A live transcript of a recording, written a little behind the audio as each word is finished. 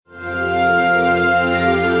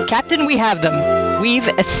Captain, we have them. We've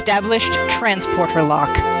established Transporter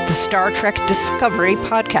Lock, the Star Trek Discovery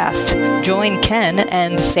podcast. Join Ken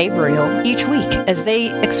and Sabriel each week as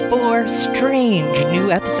they explore strange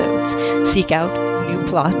new episodes, seek out new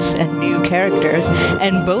plots and new characters,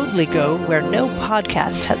 and boldly go where no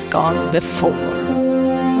podcast has gone before.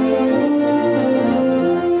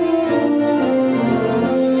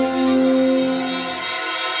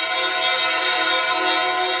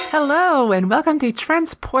 Hello, and welcome to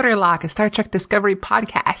Transporter Lock, a Star Trek Discovery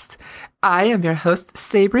podcast. I am your host,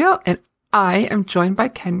 Sabriel, and I am joined by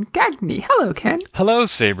Ken Gagne. Hello, Ken. Hello,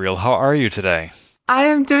 Sabriel. How are you today? I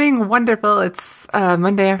am doing wonderful. It's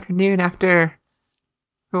Monday afternoon after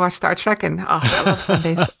we watch Star Trek, and I love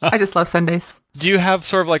Sundays. I just love Sundays. Do you have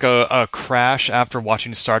sort of like a crash after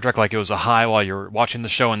watching Star Trek, like it was a high while you were watching the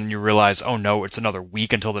show, and then you realize, oh no, it's another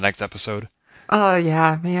week until the next episode? Oh,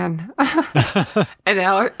 yeah, man. And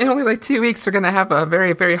now, in only like 2 weeks, we're going to have a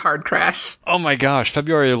very, very hard crash. Oh my gosh,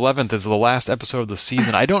 February 11th is the last episode of the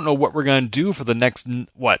season. I don't know what we're going to do for the next,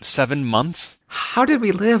 7 months? How did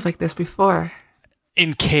we live like this before?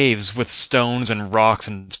 In caves with stones and rocks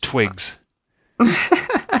and twigs.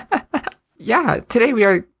 Yeah, today we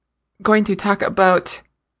are going to talk about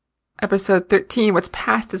episode 13, What's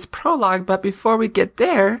Past is Prologue, but before we get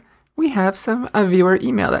there, we have some viewer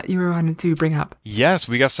email that you wanted to bring up. Yes,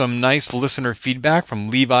 we got some nice listener feedback from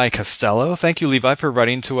Levi Costello. Thank you, Levi, for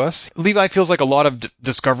writing to us. Levi feels like a lot of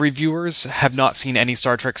Discovery viewers have not seen any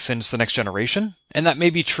Star Trek since The Next Generation. And that may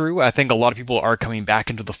be true. I think a lot of people are coming back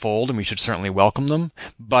into the fold, and we should certainly welcome them.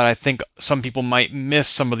 But I think some people might miss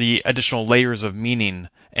some of the additional layers of meaning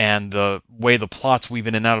and the way the plots weave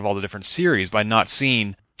in and out of all the different series by not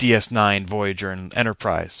seeing DS9, Voyager, and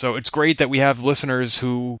Enterprise. So it's great that we have listeners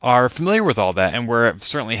who are familiar with all that, and we're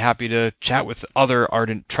certainly happy to chat with other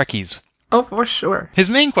ardent Trekkies. Oh, for sure. His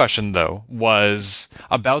main question, though, was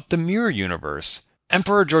about the Mirror Universe.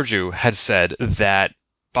 Emperor Georgiou had said that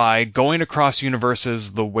by going across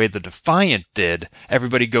universes the way the Defiant did,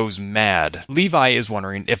 everybody goes mad. Levi is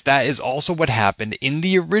wondering if that is also what happened in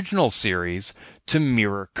the original series to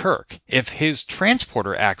Mirror Kirk, if his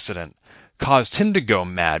transporter accident caused him to go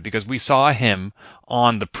mad, because we saw him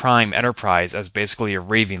on the Prime Enterprise as basically a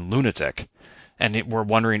raving lunatic. And we're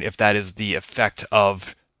wondering if that is the effect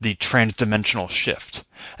of the transdimensional shift.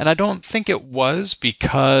 And I don't think it was,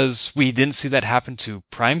 because we didn't see that happen to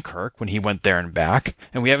Prime Kirk when he went there and back,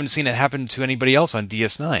 and we haven't seen it happen to anybody else on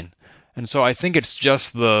DS9. And so I think it's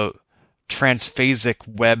just the transphasic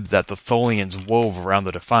web that the Tholians wove around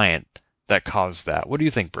the Defiant that caused that. What do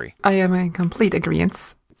you think, Bree? I am in complete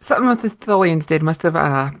agreement. Something what the Tholians did must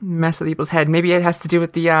have messed with people's head. Maybe it has to do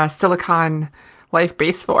with the silicon life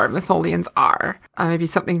base form the Tholians are. Maybe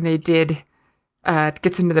something they did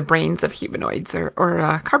gets into the brains of humanoids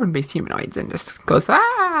or carbon-based humanoids and just goes,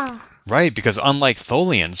 ah! Right, because unlike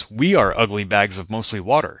Tholians, we are ugly bags of mostly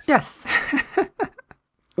water. Yes.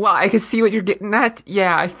 Well, I can see what you're getting at.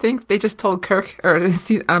 Yeah, I think they just told Kirk, or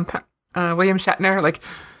William Shatner, like,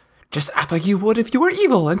 just act like you would if you were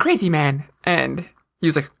evil and crazy, man. And he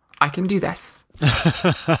was like, I can do this.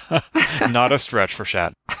 Not a stretch for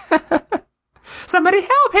Shat. Somebody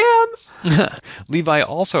help him! Levi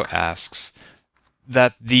also asks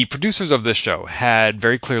that the producers of this show had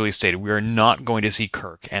very clearly stated we are not going to see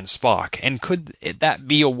Kirk and Spock. And could that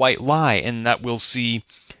be a white lie in that we'll see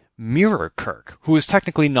Mirror Kirk, who is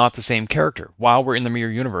technically not the same character? While we're in the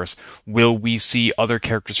Mirror Universe, will we see other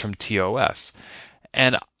characters from TOS?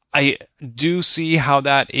 And I do see how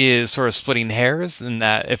that is sort of splitting hairs, and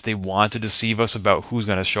that if they want to deceive us about who's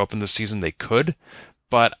going to show up in this season, they could.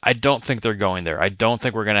 But I don't think they're going there. I don't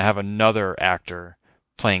think we're going to have another actor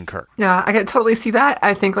playing Kirk. Yeah, I can totally see that.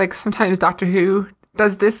 I think like sometimes Doctor Who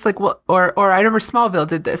does this, like, well, or I remember Smallville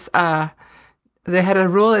did this. They had a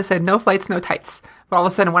rule that said no flights, no tights. But all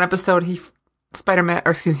of a sudden, one episode, Superman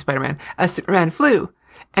flew.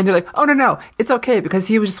 And they're like, oh, no, it's okay, because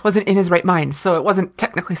he just wasn't in his right mind, so it wasn't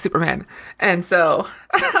technically Superman. And so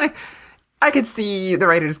I could see the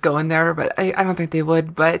writers going there, but I don't think they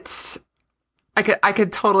would. But I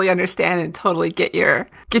could totally understand and totally get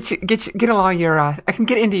along your, I can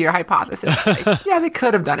get into your hypothesis. Like, yeah, they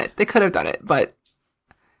could have done it, but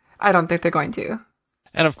I don't think they're going to.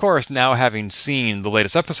 And of course, now having seen the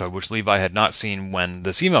latest episode, which Levi had not seen when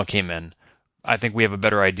this email came in, I think we have a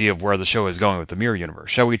better idea of where the show is going with the Mirror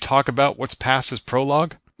Universe. Shall we talk about What's Past is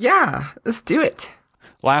Prologue? Yeah, let's do it.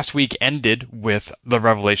 Last week ended with the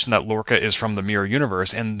revelation that Lorca is from the Mirror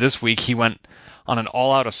Universe, and this week he went on an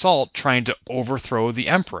all-out assault trying to overthrow the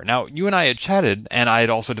Emperor. Now, you and I had chatted, and I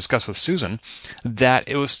had also discussed with Susan, that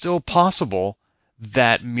it was still possible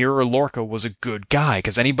that Mirror Lorca was a good guy,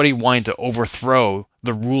 because anybody wanting to overthrow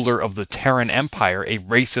the ruler of the Terran Empire, a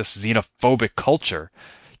racist, xenophobic culture,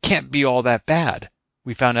 can't be all that bad.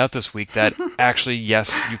 We found out this week that actually,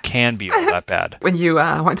 yes, you can be all that bad. When you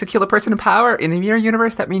want to kill a person in power in the Mirror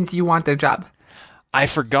Universe, that means you want their job. I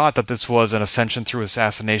forgot that this was an ascension through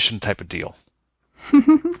assassination type of deal.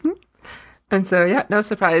 And so, yeah, no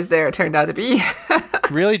surprise there it turned out to be.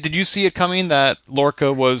 Really? Did you see it coming that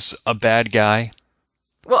Lorca was a bad guy?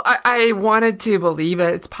 Well, I wanted to believe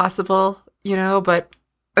that it's possible, but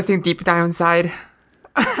I think deep down inside,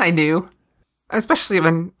 I knew. Especially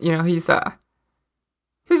when, he's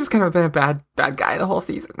just kind of been a bad guy the whole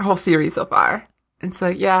season, whole series so far. And so,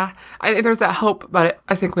 yeah, there's that hope, but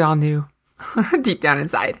I think we all knew deep down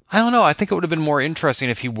inside. I don't know. I think it would have been more interesting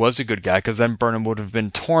if he was a good guy, because then Burnham would have been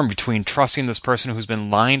torn between trusting this person who's been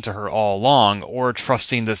lying to her all along or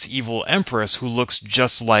trusting this evil empress who looks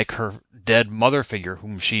just like her dead mother figure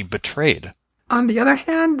whom she betrayed. On the other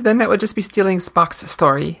hand, then that would just be stealing Spock's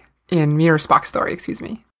story Mirror Spock's story, excuse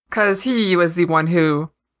me. Because he was the one who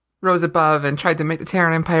rose above and tried to make the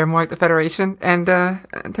Terran Empire more like the Federation, and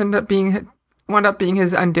wound up being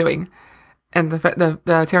his undoing, and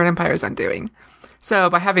the Terran Empire's undoing. So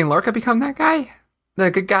by having Lorca become that guy,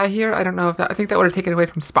 the good guy here, I don't know I think that would have taken away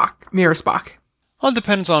from Mirror Spock. Well, it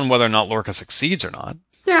depends on whether or not Lorca succeeds or not.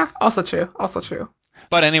 Yeah, also true.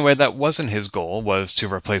 But anyway, that wasn't his goal, was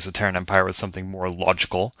to replace the Terran Empire with something more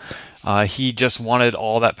logical. He just wanted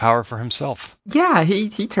all that power for himself. Yeah, he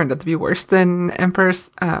turned out to be worse than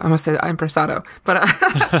Empress, I almost said Empress Sato, but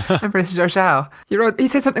Empress Zhou Zhao. He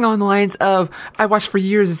said something along the lines of, I watched for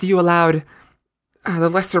years as you allowed the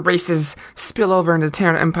lesser races spill over into the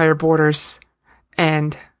Terran Empire borders,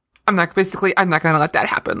 and I'm not going to let that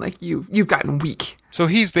happen. Like, you've gotten weak. So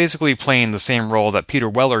he's basically playing the same role that Peter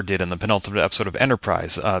Weller did in the penultimate episode of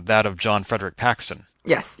Enterprise, that of John Frederick Paxton.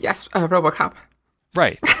 Yes, RoboCop.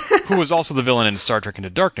 Right. Who was also the villain in Star Trek Into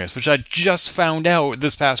Darkness, which I just found out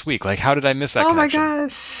this past week. Like, how did I miss that connection? Oh my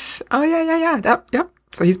gosh. Oh, yeah. Yep.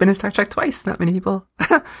 So he's been in Star Trek twice. Not many people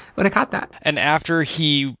would have caught that. And after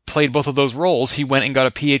he played both of those roles, he went and got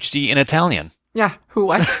a PhD in Italian. Yeah, who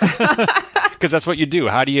what? Because that's what you do.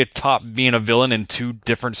 How do you top being a villain in 2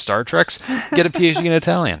 different Star Treks? Get a PhD in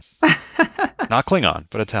Italian. Not Klingon,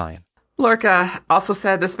 but Italian. Lorca also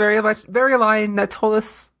said this very line that told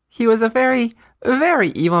us he was a very, very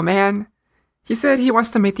evil man. He said he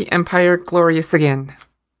wants to make the Empire glorious again.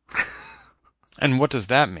 And what does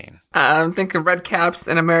that mean? Think of red caps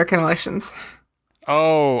and American elections.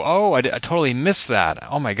 Oh, I totally missed that.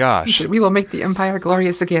 Oh my gosh. He said, we will make the Empire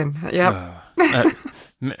glorious again. Yep.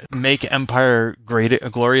 Make Empire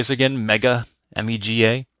glorious again? Mega?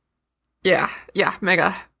 M-E-G-A? Yeah,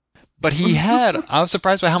 mega. But I was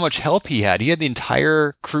surprised by how much help he had. He had the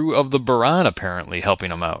entire crew of the Buran apparently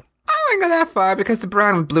helping him out. I wouldn't go that far because the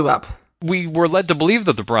Buran blew up. We were led to believe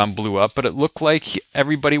that the Buran blew up, but it looked like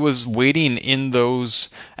everybody was waiting in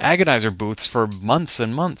those agonizer booths for months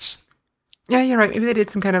and months. Yeah, you're right. Maybe they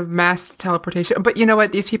did some kind of mass teleportation. But you know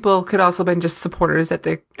what? These people could also have been just supporters that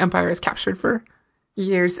the Empire has captured for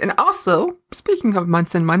years. And also, speaking of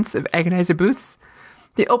months and months of agonizer booths,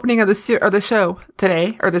 the opening of the show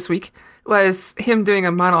today, or this week, was him doing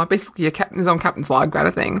a monologue, basically his own captain's log kind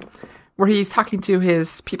of thing, where he's talking to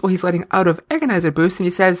his people he's letting out of agonizer booths, and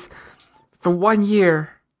he says, for 1 year,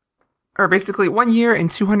 or basically 1 year and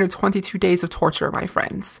 222 days of torture, my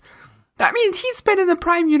friends. That means he's been in the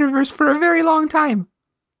Prime Universe for a very long time.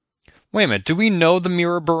 Wait a minute, do we know the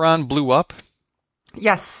Mirror Buran blew up?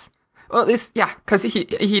 Yes. Well, because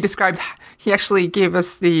he actually gave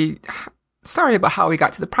us the story about how we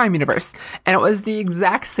got to the Prime Universe. And it was the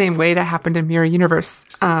exact same way that happened in Mirror Universe,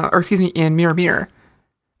 in Mirror Mirror.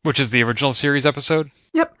 Which is the original series episode?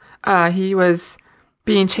 Yep. He was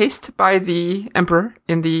being chased by the Emperor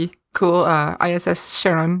in the cool ISS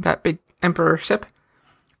Charon, that big Emperor ship,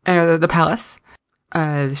 and the palace.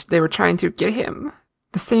 They were trying to get him.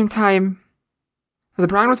 The same time, the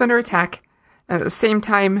Buran was under attack, and at the same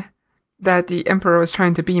time that the Emperor was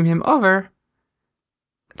trying to beam him over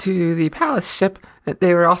to the palace ship,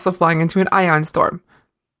 they were also flying into an ion storm.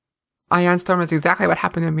 Ion storm is exactly what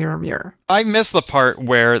happened in Mirror Mirror. I missed the part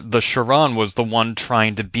where the Charon was the one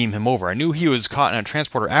trying to beam him over. I knew he was caught in a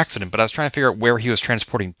transporter accident, but I was trying to figure out where he was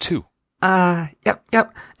transporting to.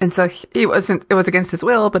 Yep. And so it was against his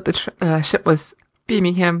will, but the ship was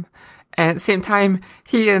beaming him. And at the same time,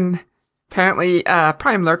 he and apparently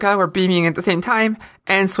Prime Lorca were beaming at the same time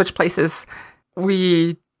and switched places.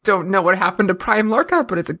 We don't know what happened to Prime Lorca,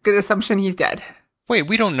 but it's a good assumption he's dead. Wait,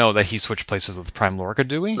 we don't know that he switched places with Prime Lorca,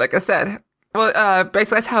 do we? Like I said. Well,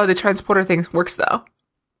 basically that's how the transporter thing works, though.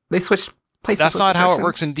 They switched places. That's with not the how it person.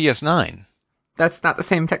 works in DS9. That's not the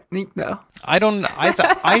same technique, though.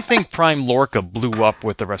 I think Prime Lorca blew up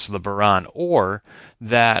with the rest of the Baran, or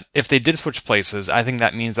that if they did switch places, I think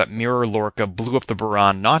that means that Mirror Lorca blew up the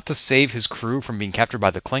Baran not to save his crew from being captured by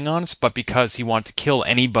the Klingons, but because he wanted to kill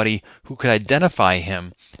anybody who could identify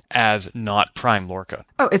him as not Prime Lorca.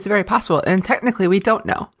 Oh, it's very possible, and technically we don't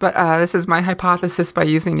know. But this is my hypothesis by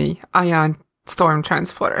using the Ion Storm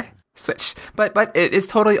Transporter switch. But it is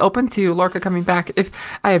totally open to Lorca coming back. If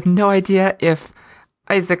I have no idea if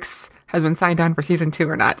Isaacs has been signed on for season 2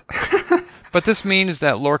 or not. But this means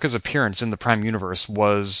that Lorca's appearance in the Prime Universe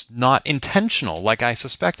was not intentional, like I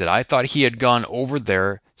suspected. I thought he had gone over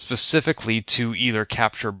there specifically to either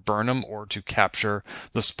capture Burnham or to capture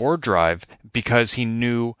the Spore Drive, because he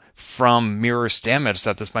knew from Mirror Stamets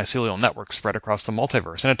that this mycelial network spread across the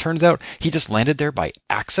multiverse. And it turns out he just landed there by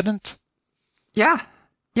accident? Yeah.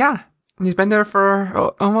 And he's been there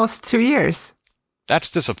for almost 2 years.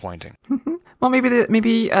 That's disappointing. Well, I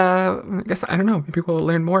guess, I don't know, maybe we'll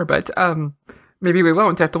learn more, but maybe we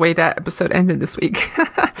won't at the way that episode ended this week.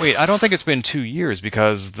 Wait, I don't think it's been 2 years,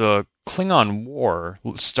 because the Klingon War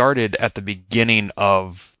started at the beginning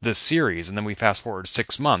of this series, and then we fast forward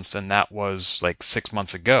 6 months, and that was like 6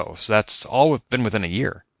 months ago. So that's all been within a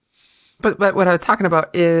year. But what I was talking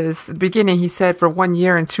about is, at the beginning, he said for 1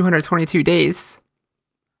 year and 222 days,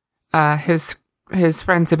 his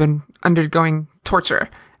friends have been undergoing torture.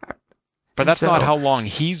 But that's not how long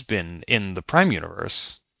he's been in the Prime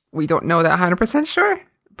Universe. We don't know that 100% sure,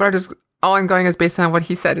 but all I'm going is based on what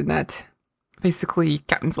he said in that, basically,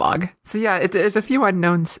 Captain's log. So yeah, there's a few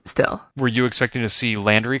unknowns still. Were you expecting to see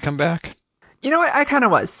Landry come back? You know what? I kind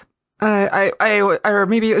of was. Or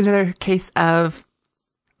maybe it was another case of,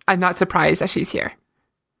 I'm not surprised that she's here.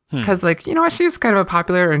 Because, you know what, she's kind of a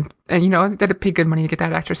popular, and you know, they'd pay good money to get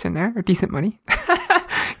that actress in there, or decent money.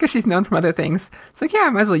 Because she's known from other things. It's like, yeah, I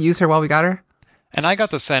might as well use her while we got her. And I got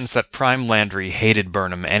the sense that Prime Landry hated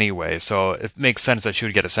Burnham anyway, so it makes sense that she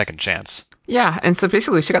would get a second chance. Yeah, and so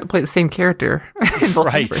basically she got to play the same character in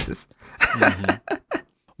both universes.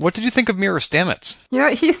 What did you think of Mirror Stamets? You know,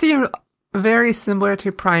 he seemed very similar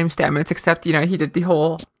to Prime Stamets, except, you know, he did the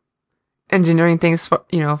whole engineering things for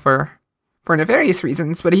nefarious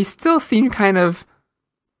reasons, but he still seemed kind of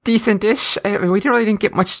decent-ish. I mean, we really didn't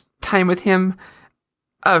get much time with him,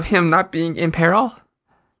 of him not being in peril,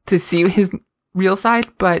 to see his real side,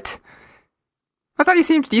 but I thought he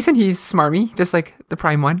seemed decent. He's smarmy, just like the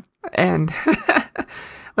Prime one, and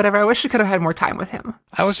whatever. I wish we could have had more time with him.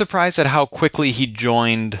 I was surprised at how quickly he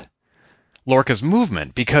joined Lorca's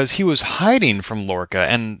movement, because he was hiding from Lorca,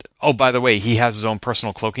 and, oh, by the way, he has his own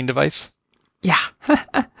personal cloaking device. Yeah.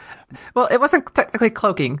 Well, it wasn't technically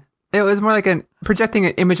cloaking. It was more like projecting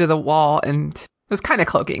an image of the wall, and it was kind of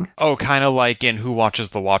cloaking. Oh, kind of like in Who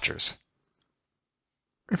Watches the Watchers.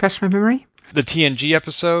 Refresh my memory? The TNG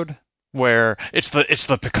episode where it's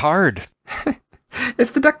the Picard.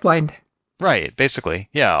 It's the duck blind. Right, basically.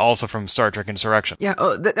 Yeah, also from Star Trek Insurrection. Yeah,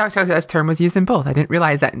 that term was used in both. I didn't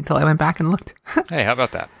realize that until I went back and looked. Hey, how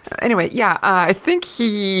about that? Anyway, yeah, I think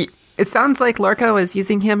it sounds like Lorca was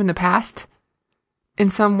using him in the past in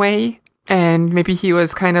some way, and maybe he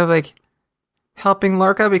was kind of like helping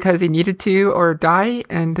Lorca because he needed to or die,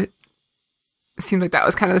 and it seemed like that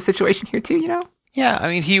was kind of the situation here too, you know? Yeah, I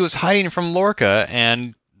mean, he was hiding from Lorca,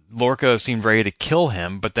 and Lorca seemed ready to kill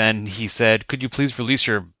him, but then he said, could you please release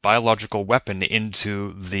your biological weapon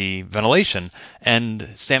into the ventilation? And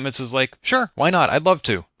Stamets is like, sure, why not? I'd love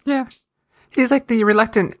to. Yeah. He's like the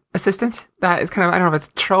reluctant assistant. That is kind of, I don't know if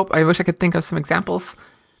it's a trope. I wish I could think of some examples.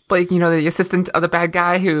 But, you know, the assistant of the bad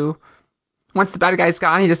guy who, once the bad guy's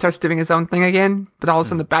gone, he just starts doing his own thing again. But all of a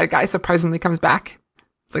sudden the bad guy surprisingly comes back.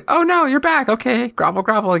 It's like, oh no, you're back. Okay,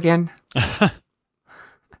 grovel again.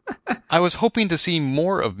 I was hoping to see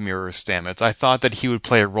more of Mirror Stamets. I thought that he would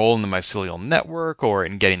play a role in the mycelial network, or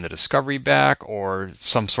in getting the Discovery back, or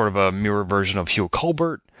some sort of a mirror version of Hugh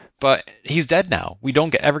Colbert. But he's dead now. We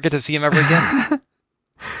don't ever get to see him ever again.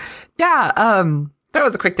 Yeah, that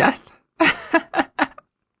was a quick death.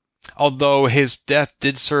 Although his death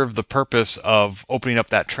did serve the purpose of opening up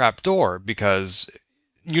that trap door, because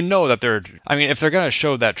you know that if they're going to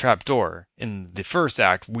show that trap door in the first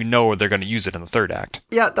act, we know they're going to use it in the third act.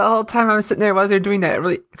 Yeah, the whole time I was sitting there while they're doing that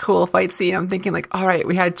really cool fight scene, I'm thinking like, all right,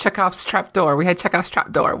 we had Chekhov's trap door.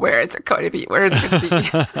 Where is it going to be? Where is it going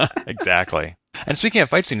to be? Exactly. And speaking of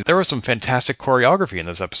fight scenes, there was some fantastic choreography in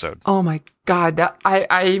this episode. Oh my god,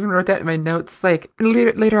 I even wrote that in my notes. Like,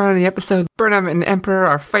 later on in the episode, Burnham and the Emperor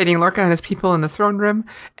are fighting Lorca and his people in the throne room,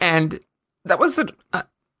 and that was a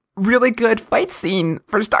really good fight scene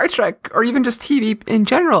for Star Trek, or even just TV in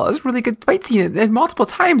general. It was a really good fight scene, and multiple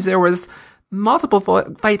times there was multiple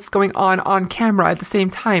fights going on camera at the same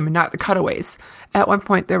time and not the cutaways. At one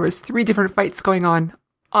point, there was 3 different fights going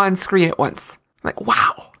on screen at once. I'm like,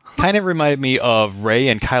 wow. Kind of reminded me of Rey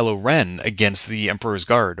and Kylo Ren against the Emperor's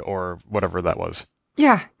Guard, or whatever that was.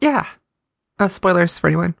 Yeah. Spoilers for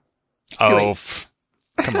anyone. Oh,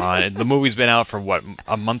 come on. The movie's been out for, what,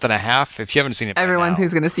 a month and a half? If you haven't seen it by Everyone now.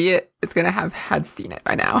 who's going to see it is going to have had seen it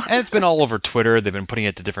by now. And it's been all over Twitter. They've been putting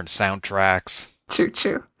it to different soundtracks.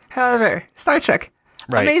 True. However, Star Trek.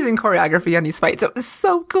 Right. Amazing choreography on these fights. It was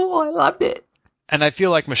so cool. I loved it. And I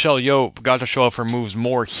feel like Michelle Yeoh got to show off her moves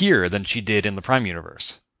more here than she did in the Prime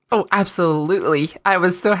Universe. Oh, absolutely. I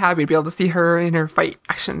was so happy to be able to see her in her fight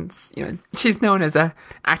actions. You know, she's known as a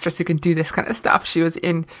actress who can do this kind of stuff. She was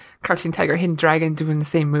in Crouching Tiger, Hidden Dragon doing the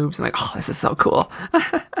same moves. I'm like, oh, this is so cool.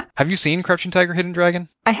 Have you seen Crouching Tiger, Hidden Dragon?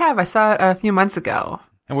 I have. I saw it a few months ago.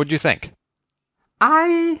 And what did you think?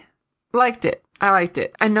 I liked it.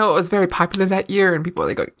 I know it was very popular that year and people were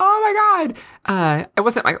like going, oh my God. It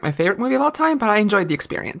wasn't like my favorite movie of all time, but I enjoyed the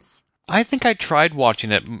experience. I think I tried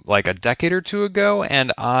watching it like a decade or two ago,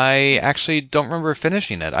 and I actually don't remember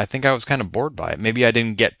finishing it. I think I was kind of bored by it. Maybe I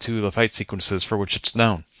didn't get to the fight sequences for which it's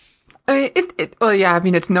known. I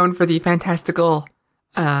mean, it's known for the fantastical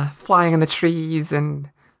flying in the trees and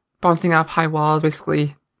bouncing off high walls,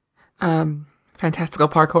 basically. Fantastical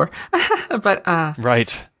parkour. But,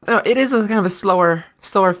 Right. no, it is a kind of a slower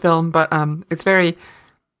film, but, it's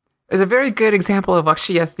a very good example of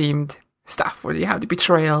Wuxia themed stuff where you have the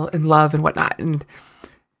betrayal and love and whatnot. And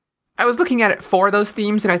I was looking at it for those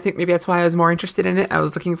themes, and I think maybe that's why I was more interested in it. I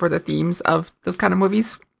was looking for the themes of those kind of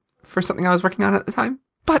movies for something I was working on at the time.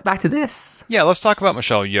 But back to this. Yeah, let's talk about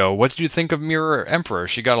Michelle Yeoh. What did you think of Mirror Emperor?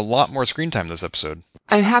 She got a lot more screen time this episode.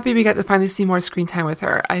 I'm happy we got to finally see more screen time with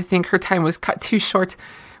her. I think her time was cut too short.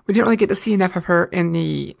 We didn't really get to see enough of her in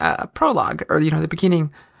the prologue, or, the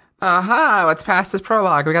beginning. What's past this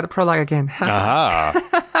prologue? We got the prologue again.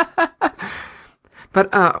 Aha. But,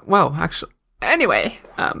 actually, anyway,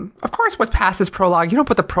 of course what's past is prologue. You don't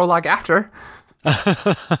put the prologue after.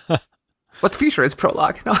 What's future is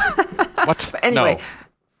prologue. No. What? But anyway.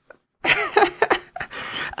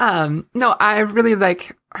 No. No, I really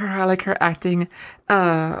like her. I like her acting.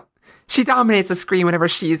 She dominates the screen whenever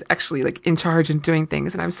she's actually like in charge and doing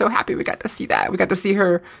things. And I'm so happy we got to see that. We got to see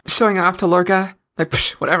her showing off to Lorca. Like,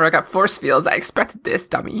 whatever, I got force fields. I expected this,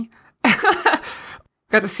 dummy.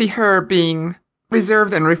 Got to see her being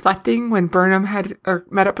reserved and reflecting when Burnham had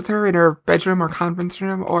met up with her in her bedroom or conference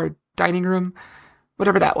room or dining room,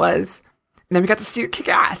 whatever that was. And then we got to see her kick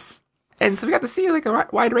ass. And so we got to see like a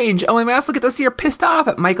wide range. Oh, and we also get to see her pissed off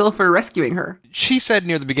at Michael for rescuing her. She said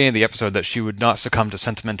near the beginning of the episode that she would not succumb to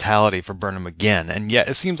sentimentality for Burnham again, and yet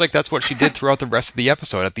it seems like that's what she did throughout the rest of the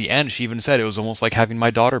episode. At the end, she even said it was almost like having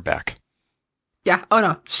my daughter back. Yeah. Oh,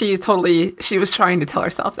 no. She was trying to tell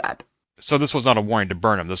herself that. So this was not a warning to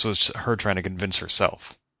Burnham. This was her trying to convince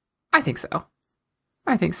herself. I think so.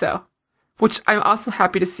 Which I'm also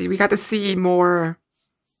happy to see. We got to see more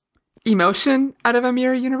emotion out of a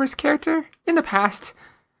Mirror Universe character. In the past,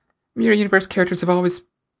 Mirror Universe characters have always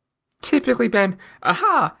typically been,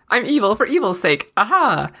 aha, I'm evil for evil's sake,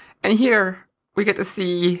 aha. And here, we get to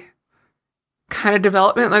see kind of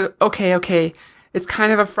development, like, okay, it's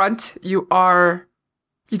kind of a front. You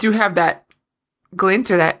do have that glint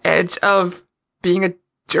or that edge of being a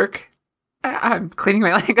jerk. I'm cleaning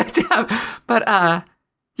my language up. But,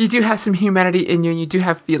 you do have some humanity in you, and you do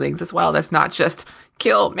have feelings as well. That's not just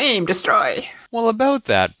kill, maim, destroy. Well, about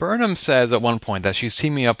that, Burnham says at one point that she's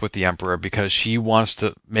teaming up with the Emperor because she wants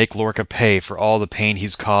to make Lorca pay for all the pain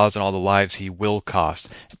he's caused and all the lives he will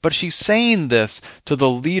cost. But she's saying this to the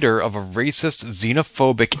leader of a racist,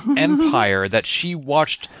 xenophobic empire that she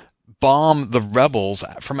watched bomb the rebels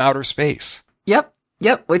from outer space.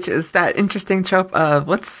 Yep, which is that interesting trope of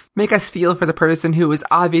let's make us feel for the person who is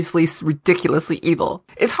obviously ridiculously evil.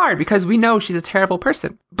 It's hard because we know she's a terrible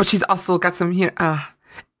person, but she's also got some, I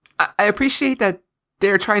appreciate that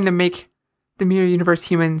they're trying to make the Mirror Universe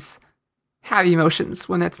humans have emotions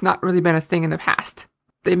when that's not really been a thing in the past.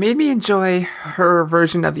 They made me enjoy her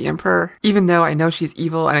version of the Emperor, even though I know she's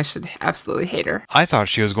evil and I should absolutely hate her. I thought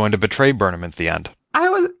she was going to betray Burnham at the end. I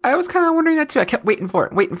was kind of wondering that too. I kept waiting for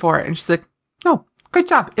it, and she's like, no. Good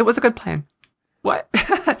job. It was a good plan. What?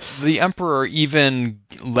 The Emperor even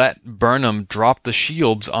let Burnham drop the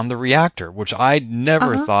shields on the reactor, which I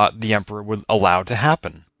never thought the Emperor would allow to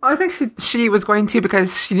happen. I think she was going to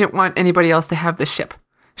because she didn't want anybody else to have the ship.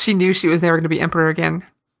 She knew she was never going to be Emperor again.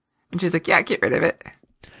 And she's like, yeah, get rid of it.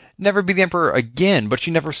 Never be the Emperor again, but she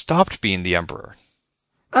never stopped being the Emperor.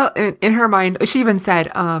 Well, in her mind, she even said,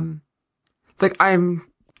 it's like, I'm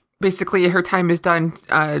basically her time is done.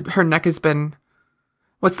 Her neck has been,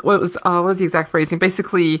 what was the exact phrasing?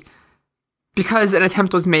 Basically, because an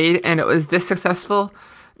attempt was made and it was this successful,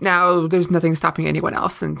 now there's nothing stopping anyone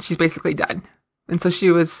else, and she's basically done. And so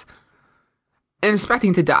she was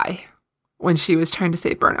expecting to die when she was trying to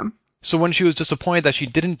save Burnham. So when she was disappointed that she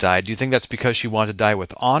didn't die, do you think that's because she wanted to die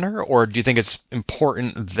with honor, or do you think it's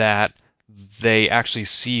important that they actually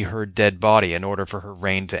see her dead body in order for her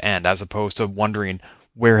reign to end, as opposed to wondering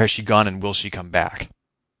where has she gone and will she come back?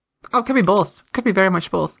 Oh, it could be both. Could be very much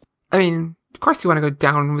both. I mean, of course you want to go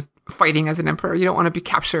down with fighting as an emperor. You don't want to be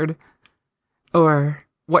captured or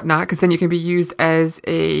whatnot, because then you can be used as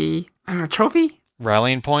a, I don't know, trophy?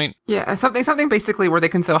 Rallying point? Yeah, something basically where they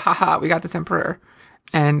can say, haha, we got this emperor,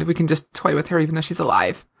 and we can just toy with her even though she's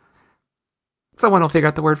alive. Someone will figure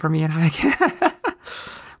out the word for me, and I can.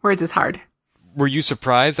 Words is hard. Were you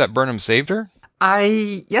surprised that Burnham saved her?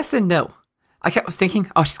 Yes and no. I was thinking,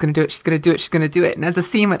 oh, she's going to do it, she's going to do it, she's going to do it. And as the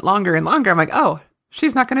scene went longer and longer, I'm like, oh,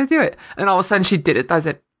 she's not going to do it. And all of a sudden she does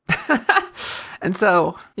it. And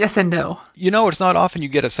so, yes and no. You know, it's not often you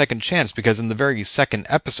get a second chance, because in the very second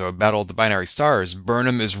episode, Battle of the Binary Stars,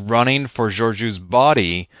 Burnham is running for Georgiou's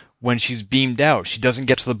body when she's beamed out. She doesn't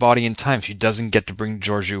get to the body in time. She doesn't get to bring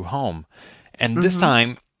Georgiou home. And this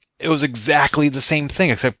time, it was exactly the same thing,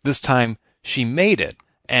 except this time she made it.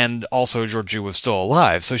 And also Georgiou was still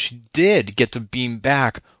alive. So she did get to beam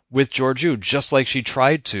back with Georgiou, just like she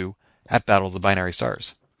tried to at Battle of the Binary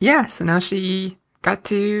Stars. Yeah, so now she got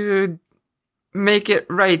to make it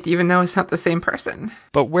right, even though it's not the same person.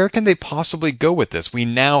 But where can they possibly go with this? We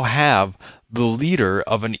now have the leader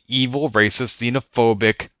of an evil, racist,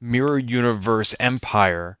 xenophobic, mirror universe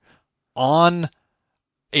empire on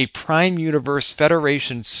a Prime Universe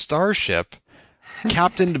Federation starship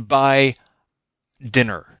captained by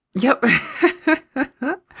Dinner. Yep.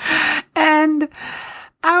 And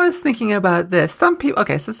I was thinking about this. Some people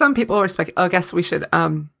were speculating, I guess we should,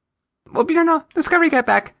 well, we don't know. Discovery got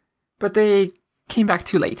back, but they came back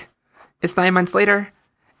too late. It's 9 months later,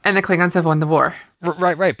 and the Klingons have won the war.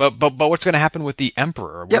 Right. But what's going to happen with the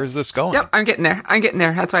Emperor? Where is this going? Yep, I'm getting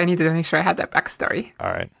there. That's why I needed to make sure I had that backstory.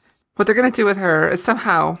 All right. What they're going to do with her is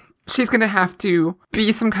somehow she's going to have to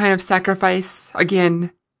be some kind of sacrifice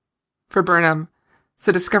again for Burnham,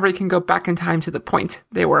 so Discovery can go back in time to the point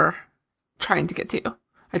they were trying to get to.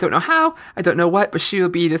 I don't know how, I don't know what, but she will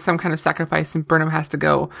be some kind of sacrifice, and Burnham has to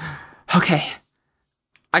go, okay,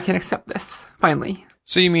 I can accept this, finally.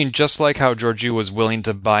 So you mean just like how Georgiou was willing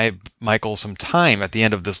to buy Michael some time at the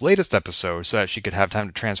end of this latest episode so that she could have time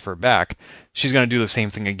to transfer back, she's going to do the same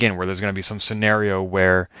thing again, where there's going to be some scenario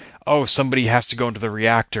where, oh, somebody has to go into the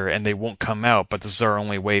reactor and they won't come out, but this is our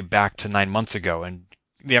only way back to 9 months ago, and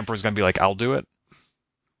the Emperor's going to be like, I'll do it?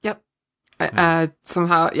 Yep.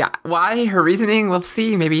 Somehow, yeah. Why? Her reasoning, we'll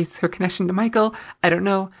see. Maybe it's her connection to Michael. I don't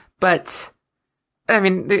know. But, I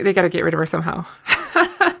mean, they got to get rid of her somehow.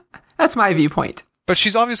 That's my viewpoint. But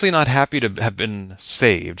she's obviously not happy to have been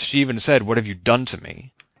saved. She even said, what have you done to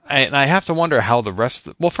me? And I have to wonder how the rest...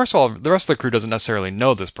 Well, first of all, the rest of the crew doesn't necessarily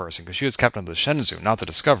know this person, because she was captain of the Shenzhou, not the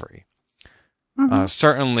Discovery. Mm-hmm.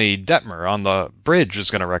 Certainly Detmer on the bridge is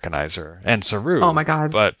going to recognize her, and Saru. Oh my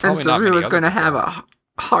god. But probably and Saru is going to people. have a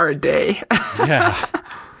hard day. Yeah.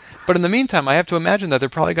 But in the meantime, I have to imagine that they're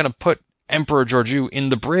probably going to put Emperor Georgiou in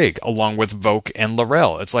the brig, along with Voq and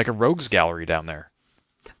L'Rell. It's like a rogues gallery down there.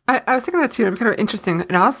 I was thinking that too. It was kind of interesting,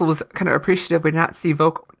 and I also was kind of appreciative we did not see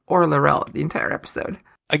Voq or L'Rell the entire episode.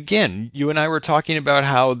 Again, you and I were talking about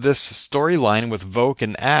how this storyline with Voq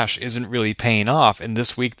and Ash isn't really paying off, and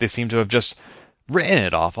this week they seem to have just written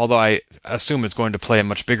it off, although I assume it's going to play a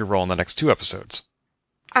much bigger role in the next 2 episodes.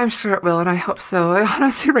 I'm sure it will, and I hope so.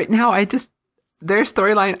 Honestly, right now, their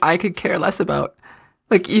storyline I could care less about.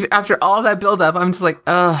 Like, even after all that build-up, I'm just like,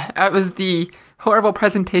 that was the horrible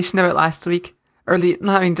presentation of it last week.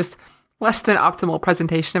 Just less than optimal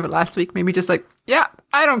presentation of it last week. Maybe just like, yeah,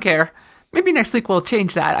 I don't care. Maybe next week we'll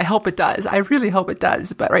change that. I hope it does. I really hope it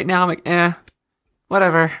does. But right now I'm like,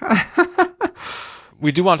 whatever.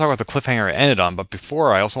 We do want to talk about the cliffhanger it ended on, but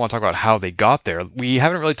before, I also want to talk about how they got there. We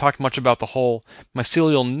haven't really talked much about the whole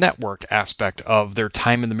mycelial network aspect of their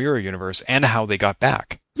time in the Mirror Universe and how they got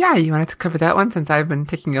back. Yeah, you wanted to cover that one since I've been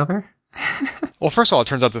taking over? Well, first of all, it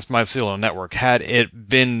turns out this mycelial network, had it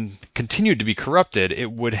been continued to be corrupted,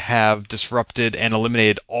 it would have disrupted and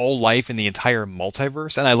eliminated all life in the entire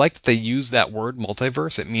multiverse. And I like that they use that word,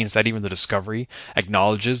 multiverse. It means that even the Discovery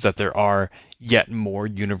acknowledges that there are yet more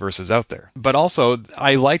universes out there. But also,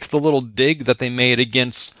 I liked the little dig that they made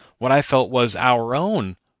against what I felt was our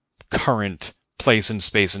own current place in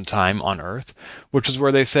space and time on Earth, which is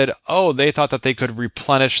where they said, oh, they thought that they could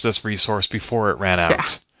replenish this resource before it ran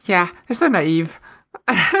out. Yeah, they're so naive.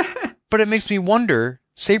 But it makes me wonder,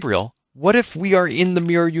 Sabriel, what if we are in the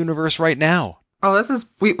mirror universe right now? Oh,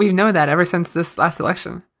 we've known that ever since this last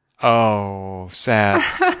election. Oh, sad.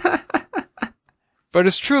 But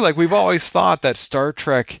it's true, like we've always thought that Star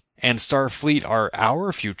Trek and Starfleet are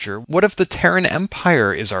our future. What if the Terran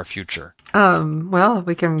Empire is our future? Well,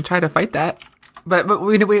 we can try to fight that. But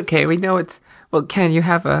we know it's, well, Ken, you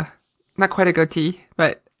have not quite a goatee,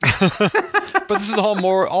 but. But this is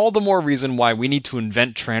all the more reason why we need to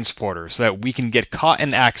invent transporters so that we can get caught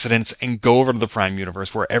in accidents and go over to the Prime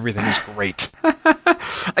Universe where everything is great.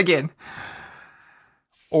 Again.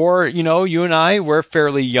 Or, you and I, we're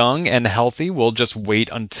fairly young and healthy. We'll just wait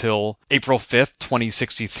until April 5th,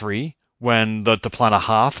 2063, when the Toplana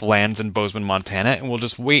Hoth lands in Bozeman, Montana, and we'll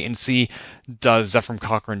just wait and see, does Zefram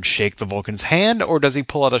Cochrane shake the Vulcan's hand, or does he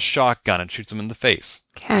pull out a shotgun and shoots him in the face?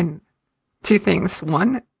 Ken, 2 things.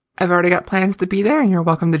 1, I've already got plans to be there, and you're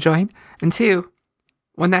welcome to join. And 2,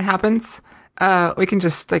 when that happens, we can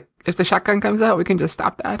just, if the shotgun comes out, we can just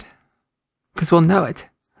stop that. Because we'll know it.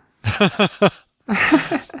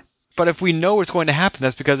 But if we know it's going to happen,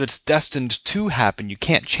 that's because it's destined to happen. You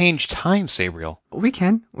can't change time, Sabriel. We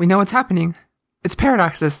can. We know what's happening. It's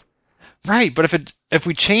paradoxes. Right, but if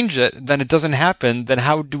we change it, then it doesn't happen, then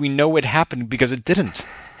how do we know it happened because it didn't?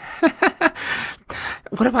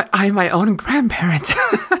 What if I'm my own grandparent?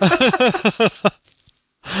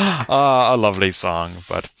 A lovely song,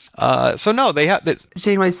 but... so no, they have...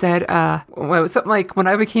 Janeway said, something like, when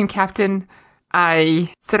I became captain,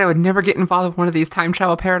 I said I would never get involved with one of these time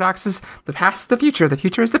travel paradoxes. The past is the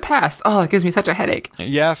future is the past. Oh, it gives me such a headache.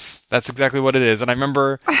 Yes, that's exactly what it is. And I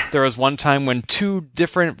remember there was one time when 2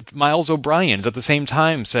 different Miles O'Briens at the same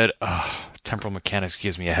time said, temporal mechanics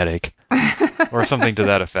gives me a headache. Or something to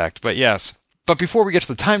that effect. But yes. But before we get to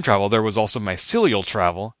the time travel, there was also mycelial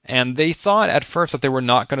travel, and they thought at first that they were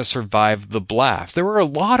not going to survive the blast. There were a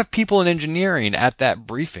lot of people in engineering at that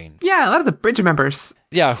briefing. Yeah, a lot of the bridge members.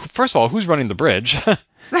 Yeah, first of all, who's running the bridge?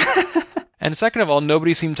 And second of all,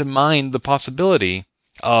 nobody seemed to mind the possibility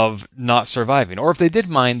of not surviving. Or if they did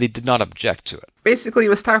mind, they did not object to it. Basically,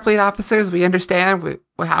 with Starfleet officers, we understand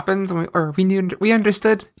what happens, we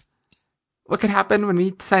understood what could happen when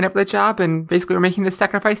we sign up for the job, and basically we're making this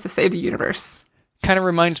sacrifice to save the universe. Kind of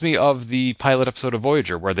reminds me of the pilot episode of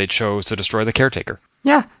Voyager, where they chose to destroy the Caretaker.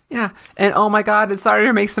 Yeah. And oh my god, it's starting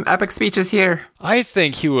to make some epic speeches here. I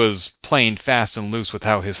think he was playing fast and loose with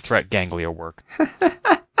how his threat ganglia work.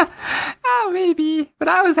 Oh, maybe. But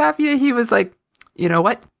I was happy that he was like, you know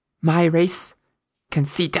what? My race can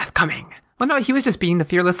see death coming. Well, no, he was just being the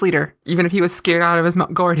fearless leader, even if he was scared out of his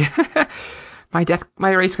gourd.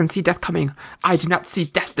 My race can see death coming. I do not see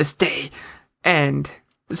death this day. And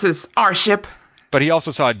this is our ship. But he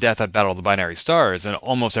also saw death at Battle of the Binary Stars, and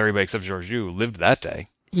almost everybody except Georgiou lived that day.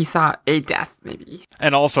 He saw a death, maybe.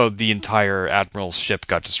 And also the entire Admiral's ship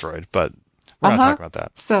got destroyed, but we're not talking about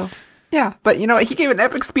that. So, yeah. But, he gave an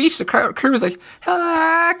epic speech. The crew was like,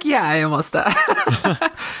 heck yeah, I almost...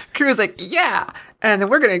 crew was like, yeah. And then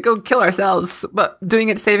we're going to go kill ourselves, but doing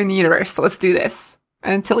it saving the universe. So let's do this.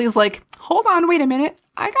 And Tilly's like, hold on, wait a minute.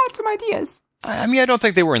 I got some ideas. I mean, I don't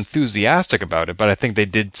think they were enthusiastic about it, but I think they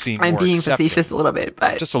did seem more I'm being accepting. facetious a little bit,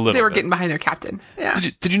 but just a little they were bit. getting behind their captain. Yeah.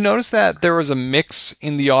 Did you notice that there was a mix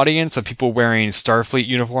in the audience of people wearing Starfleet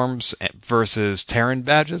uniforms versus Terran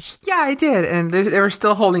badges? Yeah, I did. And they were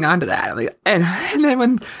still holding on to that. And then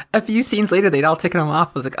when a few scenes later, they'd all taken them off,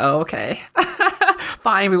 I was like, oh, okay.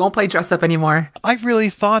 Fine, we won't play dress up anymore. I really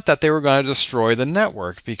thought that they were going to destroy the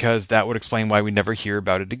network because that would explain why we never hear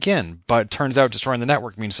about it again. But it turns out destroying the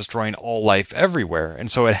network means destroying all life everywhere,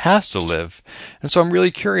 and so it has to live. And so I'm really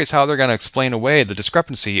curious how they're going to explain away the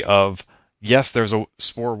discrepancy of, yes, there's a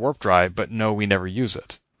spore warp drive, but no, we never use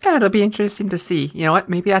it. Yeah, it'll be interesting to see. You know what?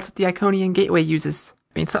 Maybe that's what the Iconian Gateway uses.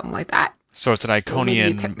 I mean, something like that. So it's an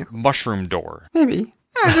Iconian mushroom door. Maybe.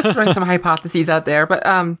 Yeah, just throwing some hypotheses out there, but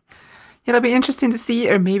it'll be interesting to see,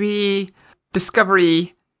 or maybe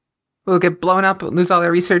Discovery will get blown up, we'll lose all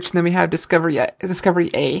their research, and then we have Discovery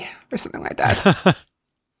A, or something like that.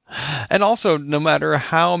 And also, no matter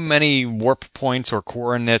how many warp points or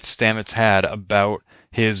coordinates Stamets had about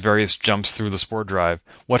his various jumps through the spore drive,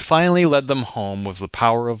 what finally led them home was the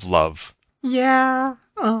power of love. Yeah.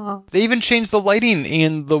 Oh. They even changed the lighting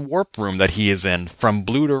in the warp room that he is in from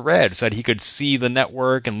blue to red so that he could see the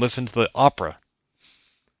network and listen to the opera.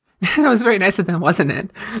 That was very nice of them, wasn't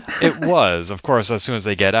it? It was. Of course, as soon as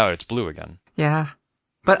they get out, it's blue again. Yeah.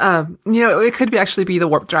 But, it could actually be the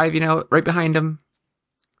warp drive, right behind them,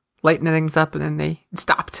 lighting things up, and then they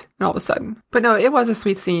stopped all of a sudden. But no, it was a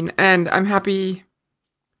sweet scene, and I'm happy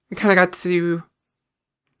we kind of got to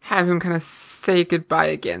have him kind of say goodbye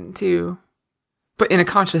again but in a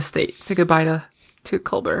conscious state, say goodbye to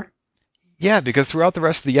Culber. Yeah, because throughout the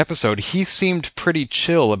rest of the episode, he seemed pretty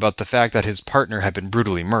chill about the fact that his partner had been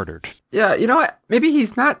brutally murdered. Yeah, you know what? Maybe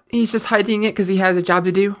he's not. He's just hiding it because he has a job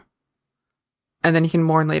to do. And then he can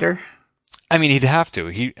mourn later. I mean, he'd have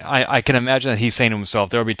to. I can imagine that he's saying to himself,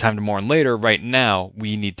 there'll be time to mourn later. Right now,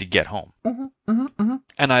 we need to get home.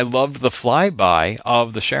 And I loved the flyby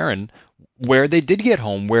of the Sharon where they did get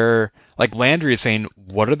home, where like Landry is saying,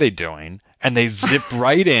 what are they doing? And they zip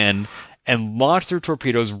right in and launch their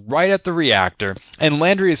torpedoes right at the reactor. And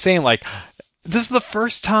Landry is saying, like, this is the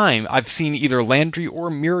first time I've seen either Landry or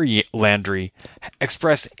Mirror Landry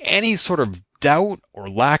express any sort of doubt or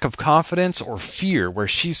lack of confidence or fear, where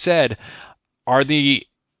she said, are the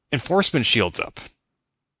enforcement shields up?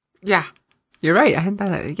 Yeah, you're right. I hadn't thought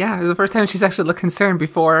that. Yeah, it was the first time she's actually looked concerned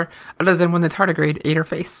before, other than when the tardigrade ate her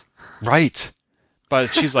face. Right.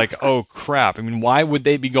 But she's like, oh, crap. I mean, why would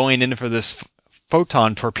they be going in for this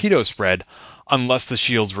photon torpedo spread unless the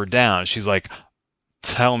shields were down? She's like,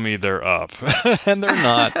 tell me they're up. And they're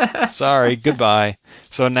not. Sorry, goodbye.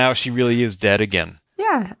 So now she really is dead again.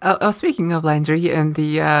 Yeah. Speaking of Landry and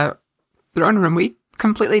the throne room, we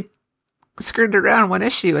completely skirted around one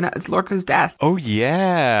issue, and that was Lorca's death. Oh,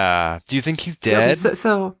 yeah. Do you think he's dead?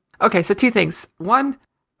 Okay, so two things. One,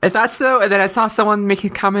 I thought so, and then I saw someone make a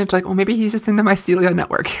comment like, well, maybe he's just in the mycelial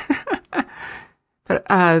network. But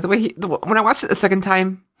when I watched it the second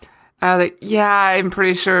time, I was like, yeah, I'm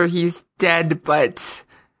pretty sure he's dead, but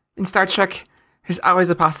in Star Trek, there's always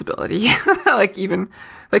a possibility. Like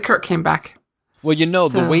Kirk came back. Well,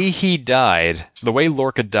 the way he died, the way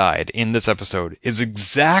Lorca died in this episode is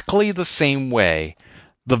exactly the same way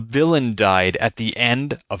the villain died at the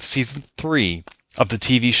end of season 3 of the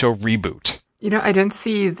TV show Reboot. I didn't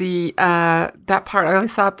see the that part. I only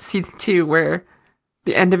saw up to season 2 where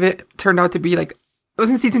the end of it turned out to be like, it was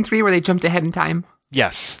in season 3 where they jumped ahead in time.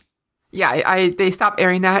 Yes. Yeah, they stopped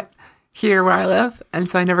airing that here where I live, and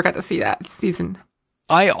so I never got to see that season.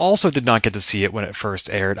 I also did not get to see it when it first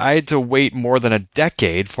aired. I had to wait more than a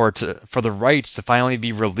decade for the rights to finally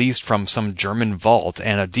be released from some German vault,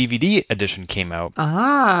 and a DVD edition came out.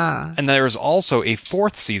 Ah. And there is also a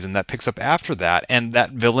 4th season that picks up after that, and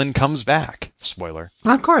that villain comes back. Spoiler.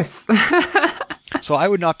 Of course. So I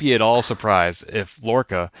would not be at all surprised if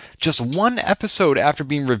Lorca, just one episode after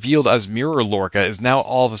being revealed as Mirror Lorca, is now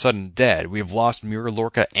all of a sudden dead. We have lost Mirror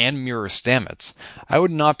Lorca and Mirror Stamets. I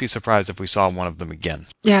would not be surprised if we saw one of them again.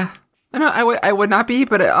 Yeah. I would not be,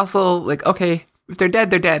 but also, like, okay, if they're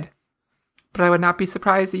dead, they're dead. But I would not be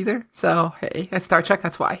surprised either. So, hey, that's Star Trek,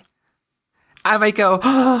 that's why. I might go,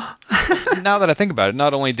 Now that I think about it,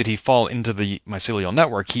 not only did he fall into the mycelial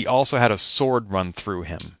network, he also had a sword run through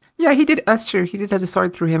him. Yeah, he did. That's true. He did have the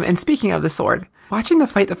sword through him. And speaking of the sword, watching the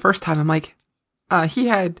fight the first time, I'm like, he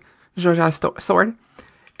had Georgia's sword,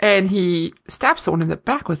 and he stabbed someone in the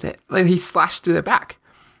back with it. Like, he slashed through their back.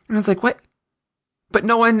 And I was like, what? But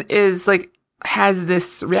no one is, like, has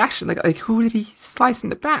this reaction. Like who did he slice in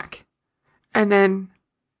the back? And then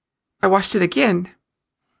I watched it again,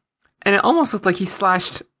 and it almost looked like he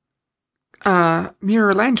slashed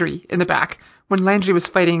Mirror Landry in the back when Landry was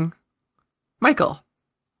fighting Michael.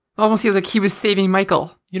 Almost feels like he was saving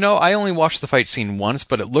Michael. I only watched the fight scene once,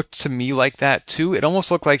 but it looked to me like that too. It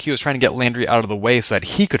almost looked like he was trying to get Landry out of the way so that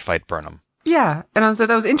he could fight Burnham. Yeah, and I was like,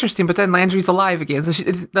 that was interesting, but then Landry's alive again, so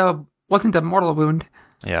that wasn't a mortal wound.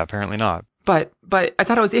 Yeah, apparently not. But I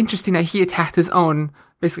thought it was interesting that he attacked his own,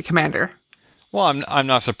 basically, commander. Well, I'm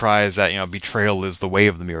not surprised that, betrayal is the way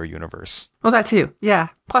of the Mirror Universe. Well, that too, yeah.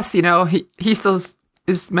 Plus, he still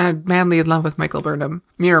is madly in love with Michael Burnham.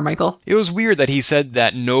 Mirror Michael. It was weird that he said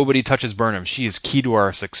that nobody touches Burnham. She is key to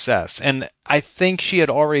our success. And I think she had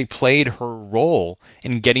already played her role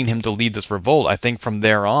in getting him to lead this revolt. I think from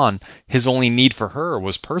there on, his only need for her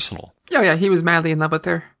was personal. Yeah, he was madly in love with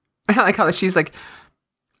her. I like how she's like,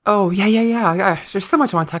 oh, yeah. Gosh, there's so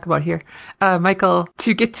much I want to talk about here. Michael,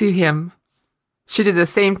 to get to him, she did the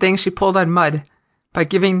same thing she pulled on Mudd by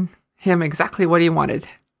giving him exactly what he wanted.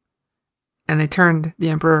 And they turned the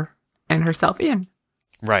Emperor and herself in.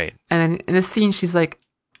 Right. And then in this scene, she's like,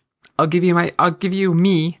 I'll give you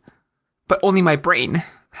me, but only my brain.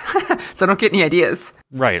 So I don't get any ideas.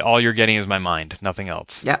 Right. All you're getting is my mind, nothing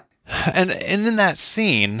else. Yep. And in that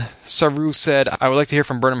scene, Saru said, I would like to hear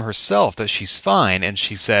from Burnham herself that she's fine. And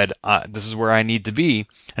she said, this is where I need to be.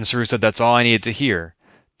 And Saru said, that's all I needed to hear.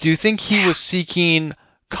 Do you think he was seeking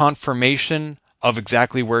confirmation of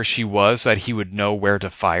exactly where she was so that he would know where to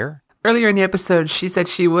fire? Earlier in the episode, she said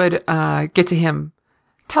she would get to him,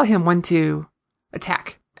 tell him when to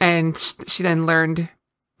attack. And she then learned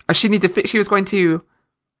she was going to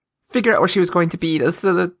figure out where she was going to be.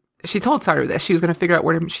 She told Saru that she was going to figure out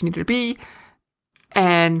where she needed to be,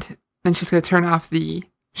 and then she's going to turn off the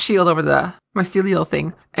shield over the mycelial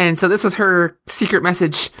thing. And so this was her secret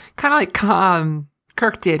message, kind of like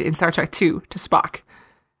Kirk did in Star Trek II to Spock,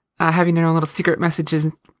 having their own little secret messages,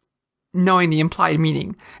 knowing the implied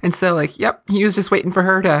meaning. And so, like, yep, he was just waiting for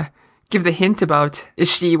her to give the hint about,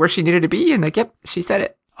 is she where she needed to be? And like, yep, she said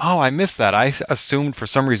it. Oh, I missed that. I assumed for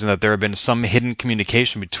some reason that there had been some hidden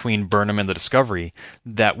communication between Burnham and the Discovery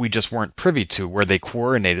that we just weren't privy to, where they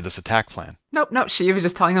coordinated this attack plan. Nope. She was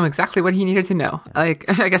just telling him exactly what he needed to know. Like,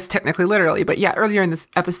 I guess technically, literally. But yeah, earlier in this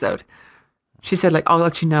episode, she said, like, I'll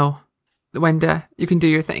let you know when you can do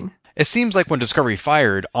your thing. It seems like when Discovery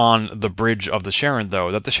fired on the bridge of the Sharon, though,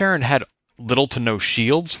 that the Sharon had little to no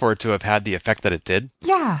shields for it to have had the effect that it did.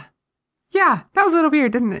 Yeah, that was a little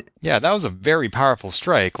weird, didn't it? Yeah, that was a very powerful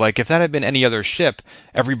strike. Like, if that had been any other ship,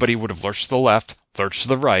 everybody would have lurched to the left, lurched to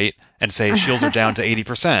the right, and say shields are down to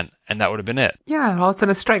 80%, and that would have been it. Yeah, all of a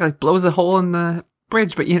sudden a strike, like, blows a hole in the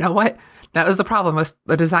bridge, but you know what? That was the problem with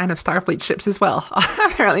the design of Starfleet ships as well.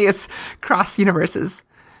 Apparently it's cross universes.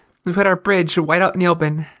 We put our bridge right out in the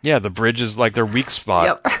open. Yeah, the bridge is like their weak spot.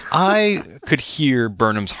 Yep. I could hear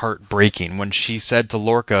Burnham's heart breaking when she said to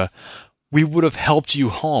Lorca, we would have helped you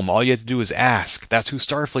home. All you had to do is ask. That's who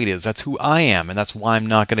Starfleet is. That's who I am. And that's why I'm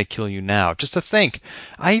not going to kill you now. Just to think.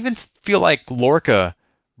 I even feel like Lorca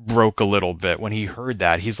broke a little bit when he heard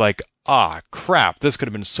that. He's like, crap. This could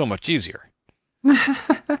have been so much easier.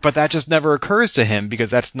 But that just never occurs to him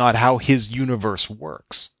because that's not how his universe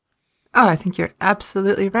works. Oh, I think you're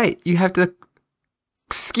absolutely right. You have to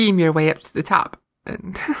scheme your way up to the top.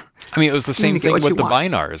 And I mean, it was the same thing with the want.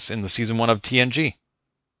 Binars in the season 1 of TNG.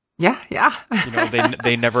 Yeah. You know,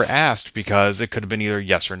 they never asked because it could have been either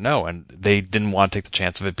yes or no, and they didn't want to take the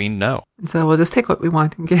chance of it being no. So we'll just take what we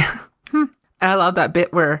want and get. And I love that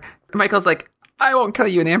bit where Michael's like, I won't kill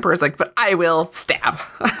you, and the Emperor's like, but I will stab.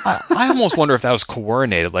 I almost wonder if that was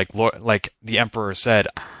coordinated, like the Emperor said,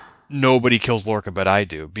 nobody kills Lorca but I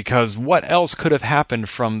do, because what else could have happened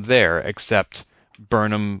from there except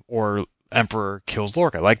Burnham or Emperor kills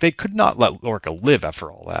Lorca? Like, they could not let Lorca live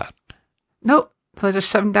after all that. Nope. So I just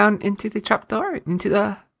shoved him down into the trapdoor, into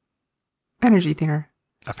the energy thinger.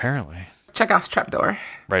 Apparently. Chekhov's trapdoor.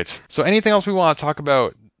 Right. So anything else we want to talk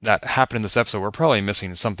about that happened in this episode? We're probably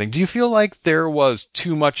missing something. Do you feel like there was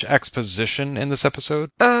too much exposition in this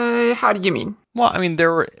episode? How do you mean? Well, I mean,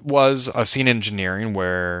 there was a scene in engineering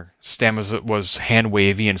where Stamets was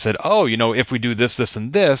hand-wavy and said, oh, you know, if we do this, this,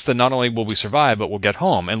 and this, then not only will we survive, but we'll get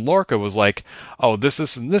home. And Lorca was like, oh,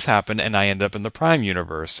 this, and this happened, and I end up in the Prime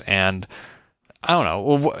universe. And I don't know.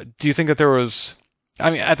 Well, do you think that there was... I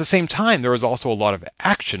mean, at the same time, there was also a lot of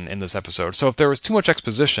action in this episode. So if there was too much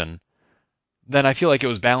exposition, then I feel like it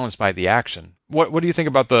was balanced by the action. What do you think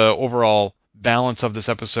about the overall balance of this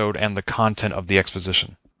episode and the content of the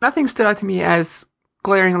exposition? Nothing stood out to me as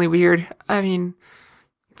glaringly weird. I mean,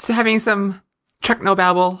 so having some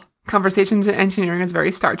technobabble conversations in engineering is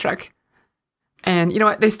very Star Trek. And you know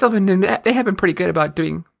what? They have been pretty good about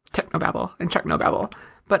doing technobabble and technobabble.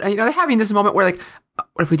 But, you know, they're having this moment where, like,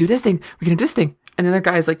 what if we do this thing? We can do this thing. And the other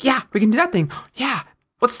guy is like, yeah, we can do that thing. Yeah,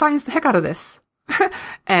 let's science the heck out of this.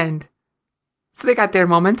 And so they got their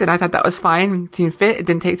moment, and I thought that was fine. It seemed fit. It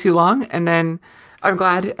didn't take too long. And then I'm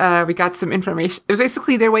glad we got some information. It was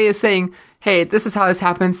basically their way of saying, hey, this is how this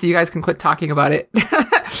happens, so you guys can quit talking about it.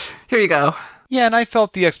 Here you go. Yeah, and I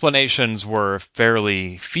felt the explanations were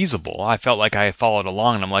fairly feasible. I felt like I followed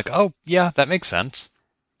along, and I'm like, oh, yeah, that makes sense.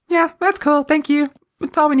 Yeah, that's cool. Thank you.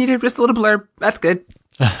 That's all we needed. Just a little blurb. That's good.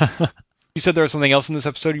 You said there was something else in this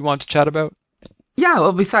episode you wanted to chat about? Yeah,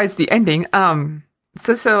 well, besides the ending,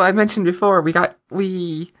 so I mentioned before,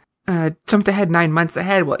 we jumped ahead 9 months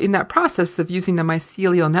ahead. Well, in that process of using the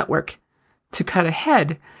mycelial network to cut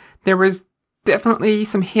ahead, there was definitely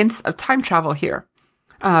some hints of time travel here.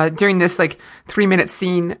 During this, 3-minute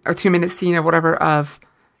scene or 2-minute scene or whatever of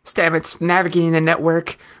Stamets navigating the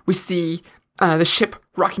network, we see the ship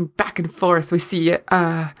rocking back and forth. We see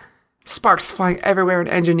sparks flying everywhere in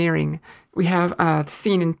engineering. We have the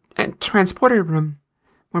scene in transporter room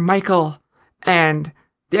where Michael and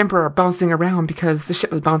the Emperor are bouncing around because the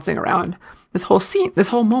ship is bouncing around. This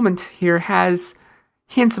whole moment here has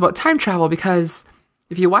hints about time travel, because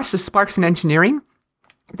if you watch the sparks in engineering,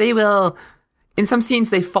 they will, in some scenes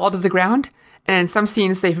they fall to the ground, and in some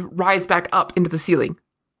scenes they rise back up into the ceiling,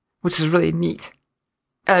 which is really neat.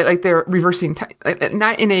 Like they're reversing time,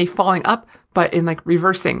 not in a falling up, but in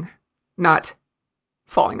reversing, not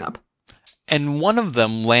falling up. And one of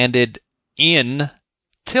them landed in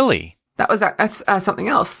Tilly. That's something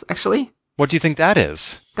else, actually. What do you think that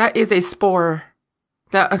is? That is a spore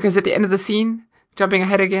Because at the end of the scene, jumping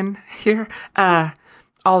ahead again here,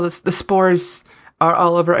 all the spores are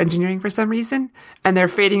all over engineering for some reason, and they're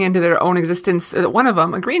fading into their own existence. One of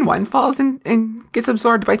them, a green one, falls in and gets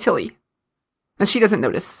absorbed by Tilly. And she doesn't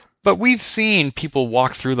notice. But we've seen people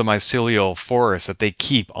walk through the mycelial forest that they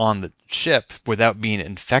keep on the ship without being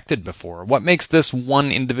infected before. What makes this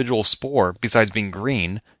one individual spore, besides being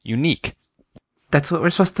green, unique? That's what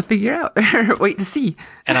we're supposed to figure out. Wait to see.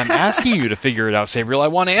 And I'm asking you to figure it out, Sabriel. I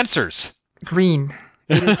want answers. Green.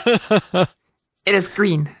 It is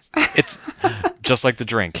green. It's just like the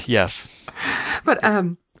drink, yes. But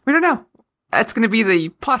we don't know. That's going to be the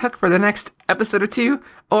plot hook for the next episode or 2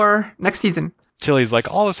 or next season. Tilly's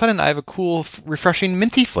like, all of a sudden I have a cool, refreshing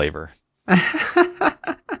minty flavor.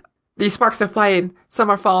 These sparks are flying. Some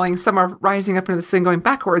are falling. Some are rising up into the thing going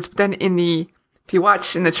backwards. But then if you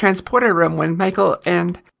watch in the transporter room when Michael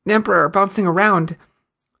and the Emperor are bouncing around,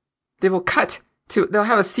 they'll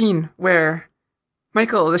have a scene where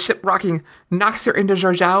Michael, the ship rocking, knocks her into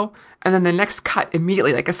Zhao, and then the next cut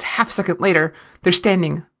immediately, like a half second later, they're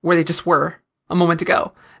standing where they just were a moment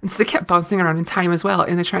ago. And so they kept bouncing around in time as well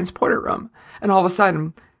in the transporter room. And all of a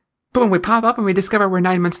sudden, boom, we pop up and we discover we're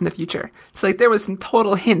 9 months in the future. So like there was some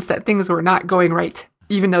total hints that things were not going right,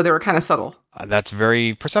 even though they were kind of subtle. That's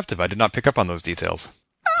very perceptive. I did not pick up on those details.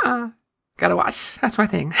 Gotta watch. That's my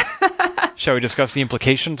thing. Shall we discuss the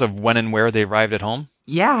implications of when and where they arrived at home?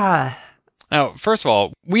 Yeah. Now, first of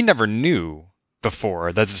all, we never knew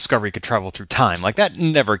before that the Discovery could travel through time. Like, that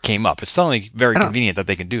never came up. It's suddenly very convenient that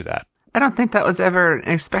they can do that. I don't think that was ever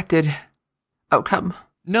an expected outcome.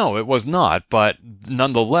 No, it was not, but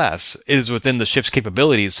nonetheless, it is within the ship's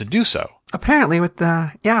capabilities to do so. Apparently with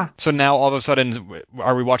yeah. So now, all of a sudden,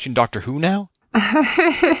 are we watching Doctor Who now?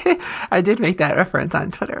 I did make that reference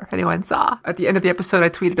on Twitter, if anyone saw. At the end of the episode, I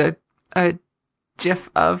tweeted a GIF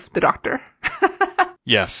of the Doctor.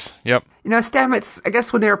 Yes, yep. You know, Stamets, I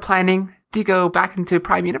guess when they were planning to go back into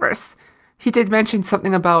Prime Universe, he did mention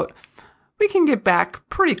something about, we can get back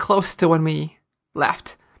pretty close to when we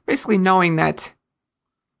left. Basically knowing that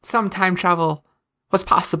some time travel was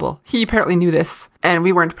possible. He apparently knew this, and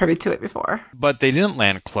we weren't privy to it before. But they didn't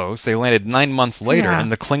land close. They landed 9 months later, Yeah.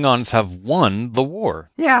 and the Klingons have won the war.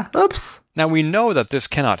 Yeah, oops. Now, we know that this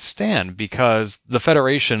cannot stand because the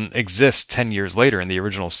Federation exists 10 years later in the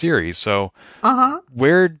original series, so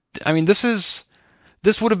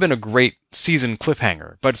this would have been a great season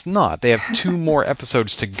cliffhanger, but it's not. They have 2 more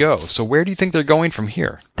episodes to go, so where do you think they're going from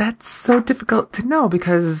here? That's so difficult to know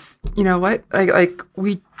because, you know what,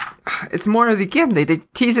 it's more of the, again, they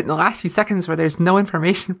tease it in the last few seconds where there's no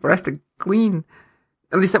information for us to glean,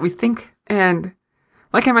 at least that we think. And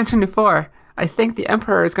like I mentioned before, I think the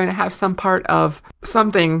Emperor is going to have some part of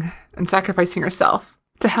something and sacrificing herself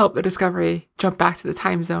to help the Discovery jump back to the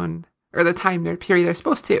time zone or the time period they're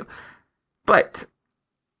supposed to. But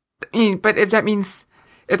if that means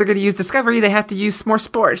if they're going to use Discovery, they have to use more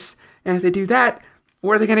spores. And if they do that,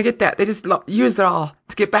 where are they going to get that? They just use it all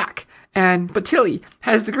to get back. But Tilly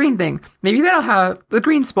has the green thing. Maybe that'll have the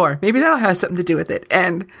green spore. Maybe that'll have something to do with it.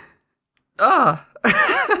 And,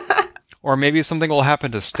 Or maybe something will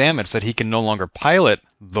happen to Stamets that he can no longer pilot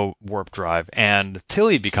the warp drive, and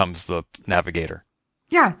Tilly becomes the navigator.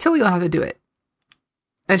 Yeah, Tilly will have to do it.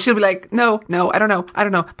 And she'll be like, no, I don't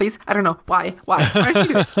know, please, I don't know, why don't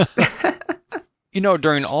you do it? You know,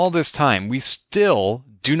 during all this time, we still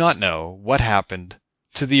do not know what happened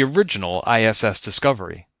to the original ISS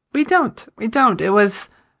Discovery. We don't. It was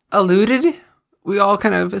alluded. We all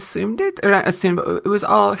kind of assumed it, or not assumed, but it was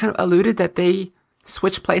all kind of alluded that they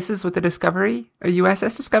switch places with the Discovery, or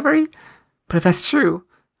USS Discovery. But if that's true,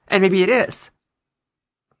 and maybe it is,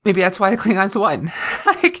 maybe that's why the Klingons won.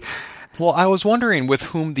 Well, I was wondering with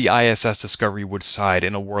whom the ISS Discovery would side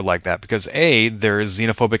in a war like that, because A, they're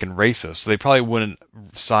xenophobic and racist, so they probably wouldn't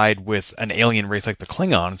side with an alien race like the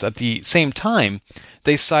Klingons. At the same time,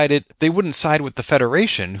 they wouldn't side with the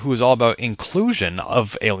Federation, who is all about inclusion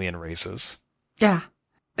of alien races. Yeah.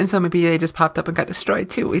 And so maybe they just popped up and got destroyed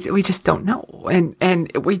too. We just don't know.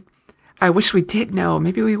 I wish we did know.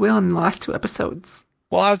 Maybe we will in the last 2 episodes.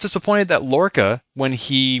 Well, I was disappointed that Lorca, when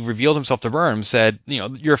he revealed himself to Burnham, said,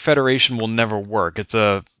 your Federation will never work. It's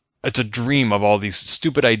a dream of all these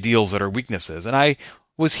stupid ideals that are weaknesses. And I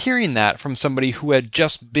was hearing that from somebody who had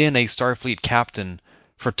just been a Starfleet captain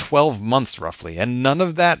for 12 months roughly, and none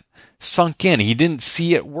of that sunk in. He didn't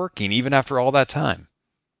see it working even after all that time.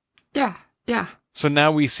 Yeah. So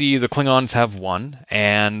now we see the Klingons have won,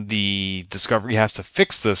 and the Discovery has to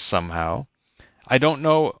fix this somehow. I don't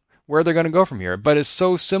know where they're going to go from here, but it's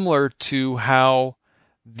so similar to how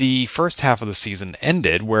the first half of the season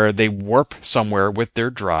ended, where they warp somewhere with their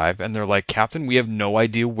drive, and they're like, Captain, we have no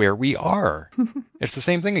idea where we are. It's the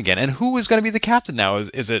same thing again. And who is going to be the captain now?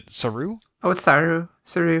 Is it Saru? Oh, it's Saru.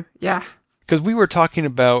 Saru, yeah. Because we were talking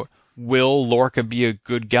about, will Lorca be a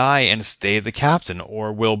good guy and stay the captain,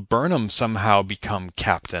 or will Burnham somehow become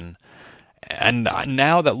captain? And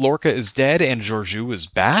now that Lorca is dead and Georgiou is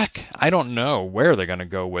back, I don't know where they're going to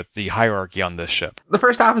go with the hierarchy on this ship. The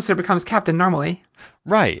first officer becomes captain normally.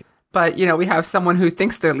 Right. But, we have someone who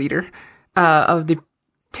thinks they're leader of the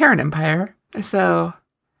Terran Empire. So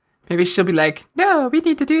maybe she'll be like, no, we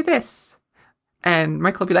need to do this. And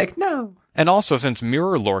Michael will be like, no. And also, since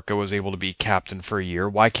Mirror Lorca was able to be captain for a year,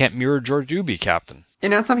 why can't Mirror Georgiou be captain?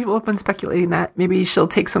 Some people have been speculating that maybe she'll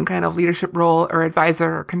take some kind of leadership role or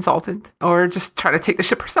advisor or consultant, or just try to take the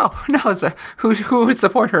ship herself. Who knows? Who would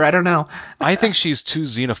support her? I don't know. I think she's too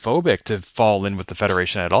xenophobic to fall in with the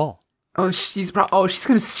Federation at all. Oh, she's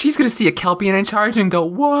gonna see a Kelpian in charge and go,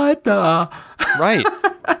 what the? Right.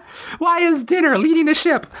 Why is Dinner leading the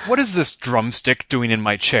ship? What is this drumstick doing in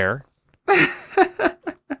my chair?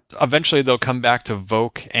 Eventually, they'll come back to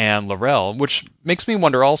Voq and L'Rell, which makes me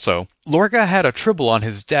wonder also. Lorca had a Tribble on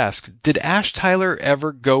his desk. Did Ash Tyler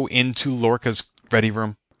ever go into Lorca's ready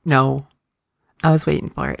room? No. I was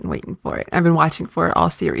waiting for it. I've been watching for it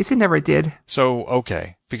all series. It never did. So,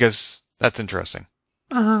 okay, because that's interesting.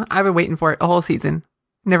 I've been waiting for it a whole season.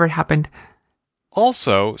 Never happened.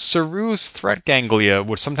 Also, Saru's threat ganglia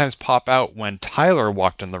would sometimes pop out when Tyler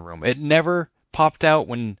walked in the room. It never popped out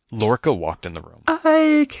when Lorca walked in the room.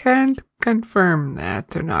 I can't confirm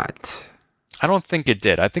that or not. I don't think it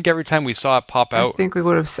did. I think every time we saw it pop out, I think we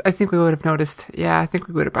would have noticed. Yeah, I think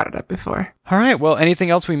we would have brought it up before. All right. Well, anything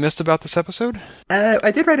else we missed about this episode?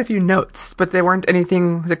 I did write a few notes, but they weren't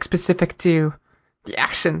anything specific to the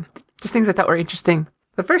action. Just things I thought were interesting.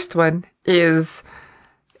 The first one is,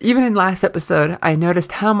 even in last episode, I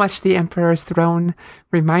noticed how much the Emperor's Throne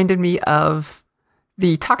reminded me of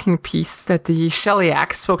the talking piece that the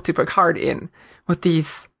Shellyak spoke to Picard in, with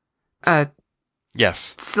these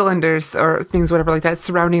yes, cylinders or things, whatever like that,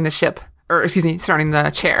 surrounding the ship, or surrounding the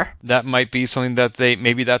chair. That might be something that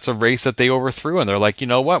maybe that's a race that they overthrew, and they're like, you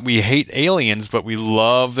know what, we hate aliens, but we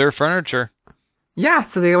love their furniture. Yeah,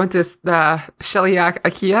 so they went to the Shellyak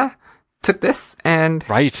IKEA, took this, and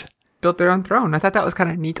right, built their own throne. I thought that was kind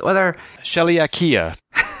of neat. Whether Shellyakia.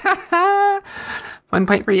 1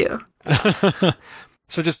 point for you.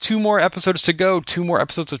 So just 2 more episodes to go, 2 more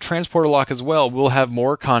episodes of Transporter Lock as well. We'll have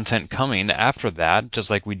more content coming after that, just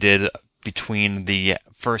like we did between the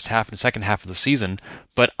first half and second half of the season.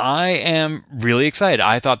 But I am really excited.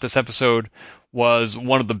 I thought this episode was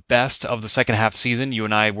one of the best of the second half season. You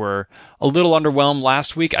and I were a little underwhelmed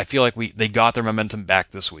last week. I feel like they got their momentum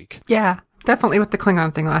back this week. Yeah, definitely with the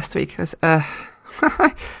Klingon thing last week. It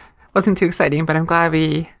was, wasn't too exciting, but I'm glad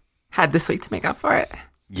we had this week to make up for it.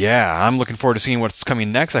 Yeah, I'm looking forward to seeing what's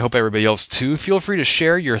coming next. I hope everybody else too. Feel free to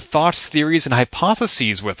share your thoughts, theories, and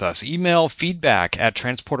hypotheses with us. Email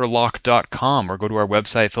feedback@transporterlock.com or go to our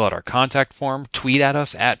website, fill out our contact form, tweet at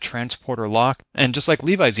us @transporterlock. And just like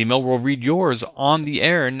Levi's email, we'll read yours on the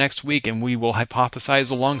air next week and we will hypothesize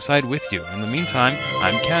alongside with you. In the meantime,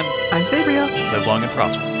 I'm Ken. I'm Sabriel. Live long and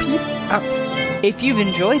prosper. Peace out. If you've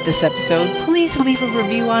enjoyed this episode, please leave a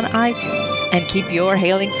review on iTunes and keep your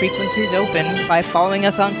hailing frequencies open by following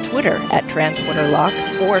us on Twitter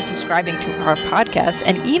 @TransporterLock or subscribing to our podcast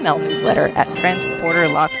and email newsletter at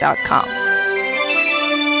transporterlock.com.